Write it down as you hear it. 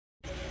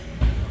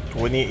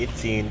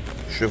2018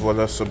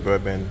 Chevrolet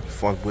Suburban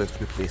front brake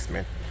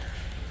replacement.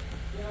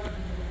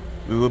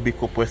 We will be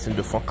compressing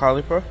the front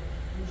caliper.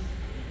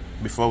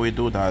 Before we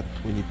do that,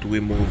 we need to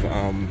remove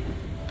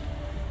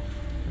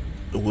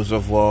the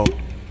reservoir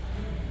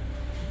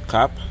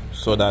cap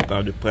so that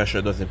the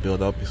pressure doesn't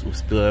build up. It will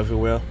spill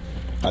everywhere.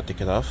 I'll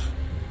take it off.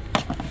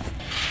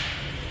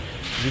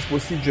 This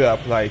procedure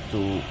applies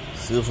to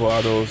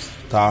Silverados,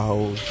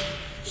 Tahoes,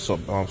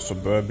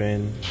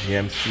 Suburban,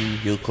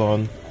 GMC,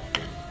 Yukon.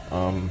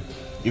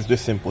 It's the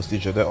same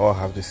procedure. They all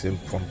have the same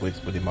front brakes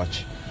pretty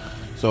much.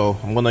 So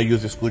I'm gonna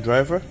use a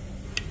screwdriver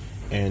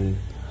and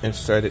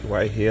insert it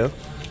right here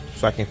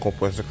so I can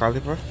compress the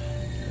caliper.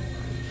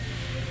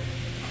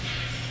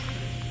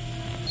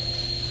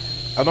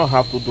 I don't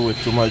have to do it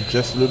too much,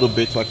 just a little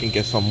bit so I can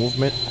get some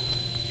movement.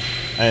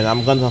 And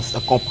I'm gonna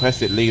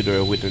compress it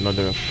later with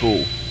another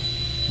tool.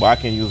 But I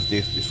can use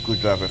the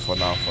screwdriver for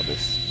now for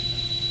this.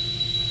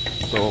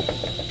 So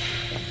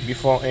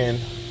before end,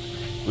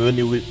 we will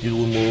need to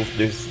remove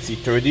this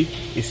C30.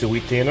 It's a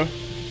retainer.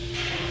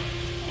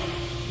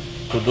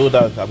 To do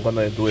that, I'm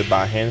gonna do it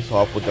by hand. So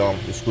I'll put the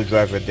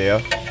screwdriver there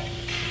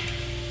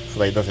so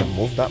that it doesn't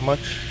move that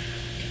much.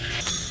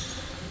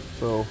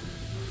 So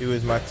here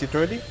is my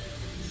C30.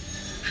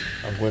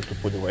 I'm going to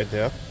put it right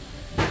there.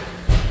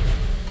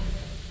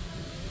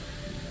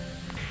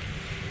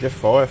 Just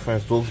for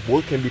reference, those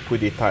bolts can be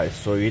pretty tight,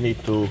 so you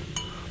need to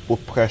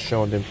put pressure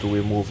on them to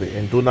remove it,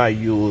 and do not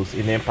use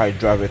an impact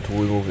driver to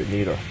remove it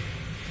neither,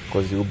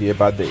 because it will be a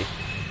bad day.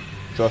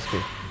 Trust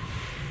me.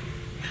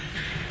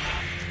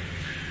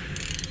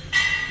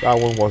 That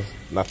one was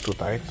not too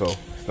tight, so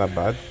it's not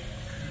bad.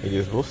 It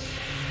is loose.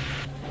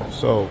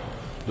 So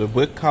the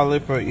brake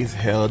caliper is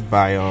held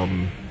by a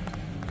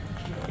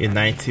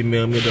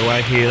 90mm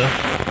right here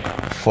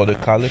for the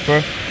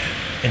caliper,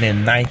 and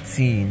then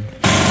 19mm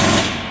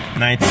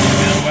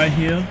right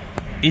here,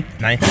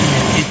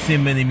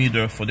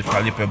 18mm for the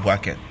caliper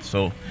bracket.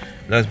 So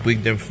let's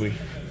break them free.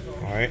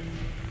 All right.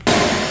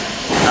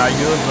 I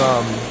use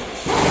a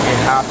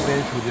 ½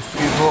 inch with the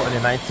swivel and the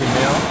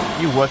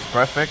 19mm. It works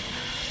perfect,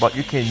 but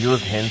you can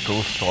use hand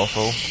tools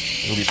also.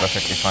 It'll be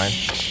perfectly fine.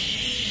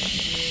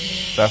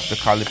 That's the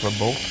caliper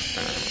bolt.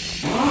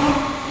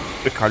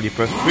 The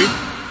caliper is free.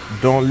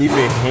 Don't leave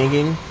it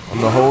hanging on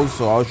the hose,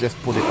 so I'll just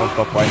put it on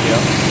top right here.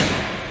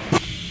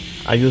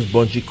 I use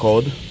bungee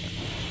cord,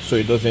 so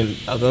I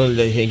don't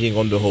let it hanging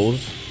on the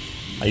hose.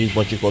 I use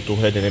bungee cord to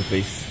hold it in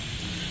place.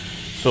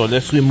 So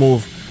let's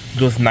remove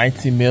those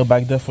 90mm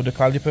back there for the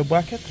caliper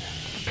bracket.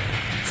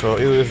 So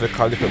here is the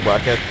caliper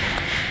bracket.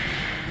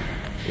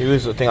 Here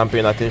is the thing I'm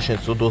paying attention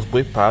to. Those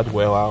brake pads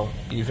wear out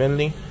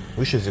evenly,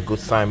 which is a good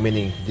sign,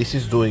 meaning this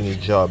is doing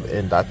its job,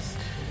 and that's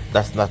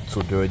not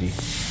too dirty.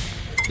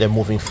 They're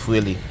moving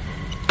freely.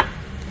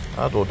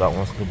 Although that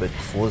one's a little bit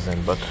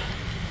frozen, but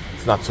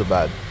it's not too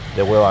bad.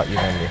 They wear out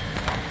evenly.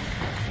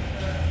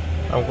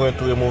 I'm going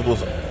to remove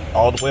those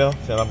hardware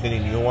since I'm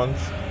getting new ones.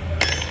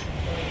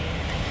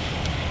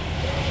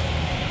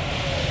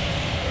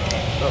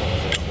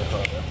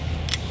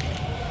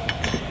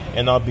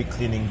 And I'll be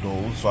cleaning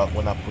those, so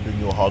when I put the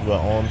new hardware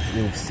on,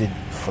 it will sit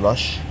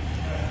flush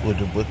with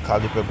the brake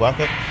caliper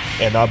bracket.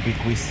 And I'll be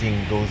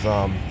greasing those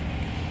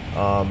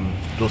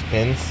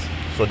pins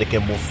so they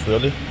can move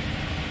freely.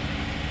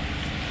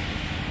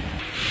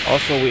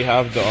 Also, we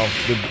have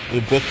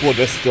the brake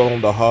roller still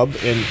on the hub,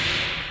 and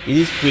it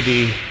is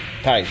pretty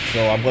tight,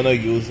 so I'm gonna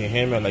use a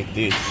hammer like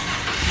this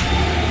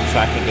so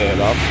I can get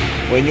it off.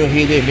 When you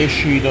hit it, make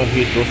sure you don't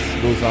hit those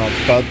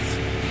studs.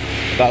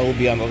 That will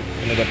be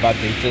another bad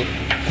thing too.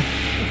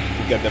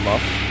 To get them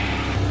off.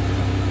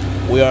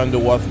 We are on the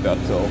water belt,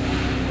 so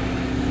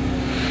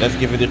let's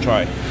give it a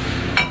try.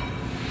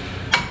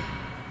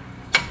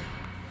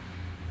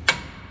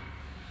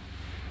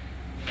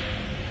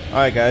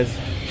 Alright guys,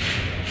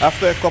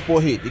 after a couple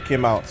of hits, it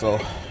came out, so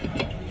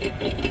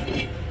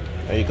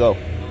there you go.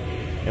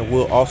 And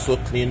we'll also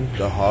clean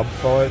the hub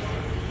for it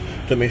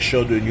to make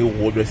sure the new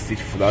roller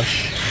sits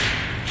flush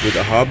with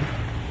the hub.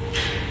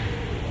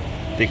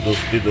 Take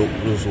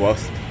those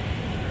rust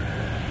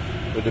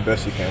with the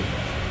best you can.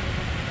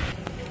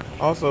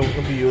 Also, we're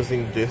going to be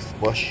using this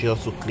brush here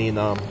to clean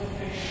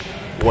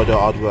where the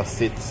hardware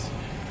sits.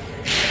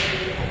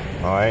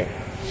 Alright.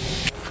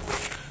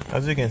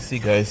 As you can see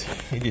guys,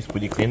 it is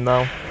pretty clean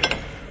now.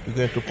 We're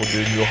going to put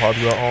the new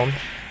hardware on.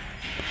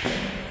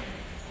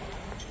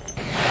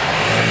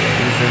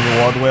 Use the new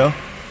hardware.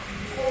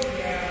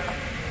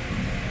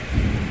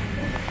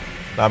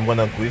 Now I'm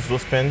gonna grease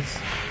those pins.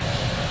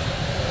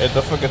 And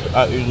don't forget to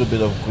add a little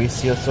bit of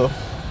grease here, so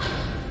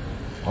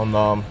on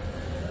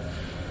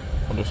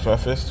the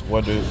surface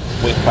where the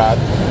brake pad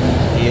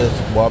is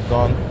rubbed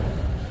on.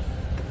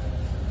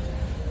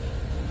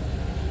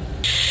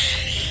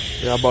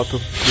 We're about to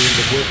clean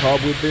the brake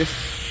hub with this.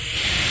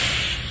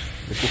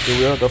 The cookie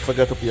wheel. Don't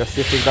forget to put your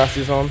safety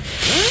glasses on.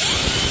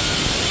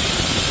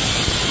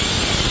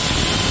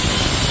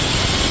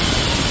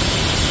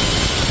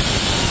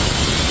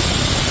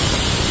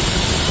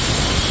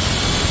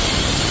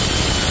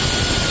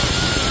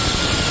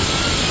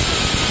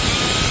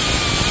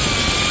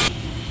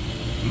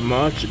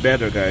 much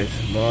better, guys.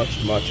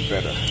 Much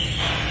better.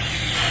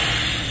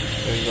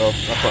 There you go.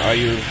 That's what I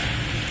use.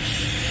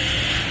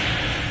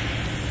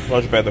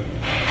 Much better.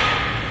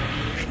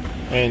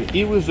 And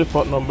here is the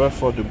part number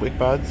for the brake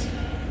pads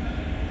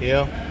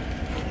here,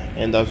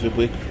 and that's the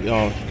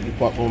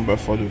part number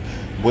for the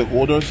brake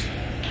holders.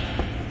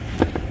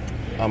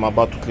 I'm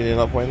about to clean it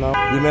up right now.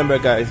 Remember,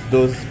 guys,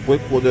 those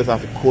brake holders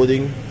have a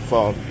coating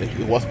for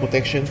rust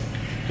protection.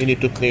 You need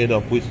to clean it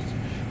up with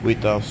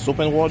soap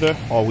and water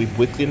or with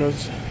brake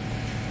cleaners.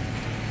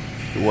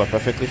 It works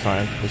perfectly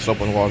fine with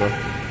soap and water.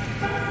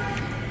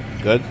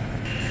 Good.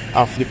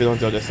 I'll flip it on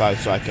the other side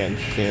so I can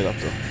clean it up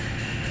too.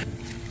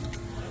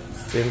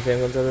 Same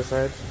thing on the other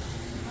side.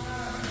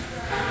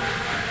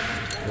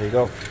 There you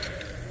go.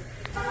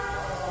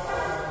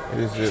 It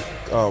is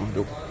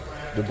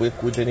the brake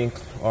houding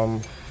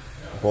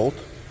bolt.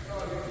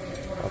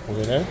 I'll put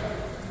it in.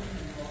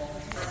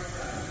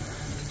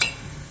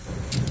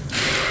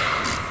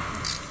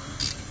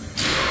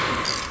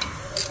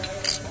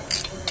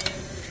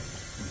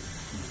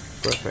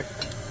 Perfect.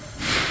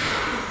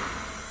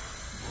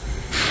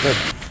 Good.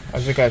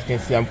 As you guys can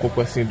see, I'm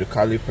compressing the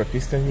caliper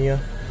piston here.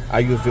 I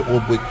use the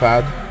old brake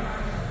pad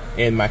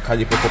and my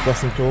caliper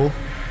compressing tool.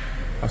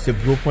 That's a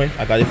blueprint.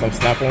 I got it from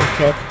Snap-on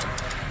truck.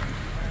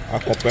 I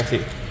compress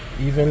it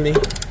evenly.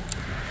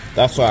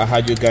 That's why I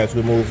had you guys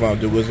remove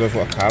the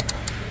reservoir cap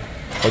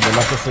for the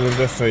master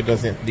cylinder so it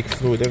doesn't leak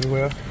fluid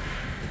everywhere.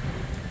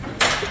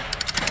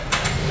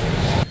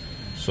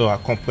 So I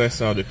compress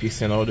the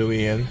piston all the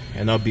way in,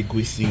 and I'll be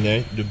greasing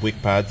the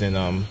brake pads,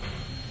 and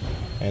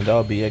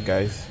that'll be it,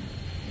 guys.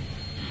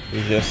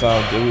 It's just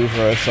the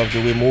reverse of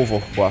the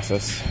removal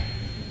process.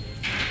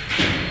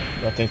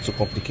 Nothing too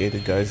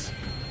complicated, guys.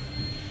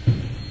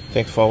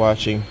 Thanks for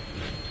watching.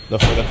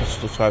 Don't forget to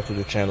subscribe to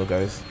the channel,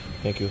 guys.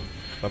 Thank you.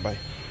 Bye bye.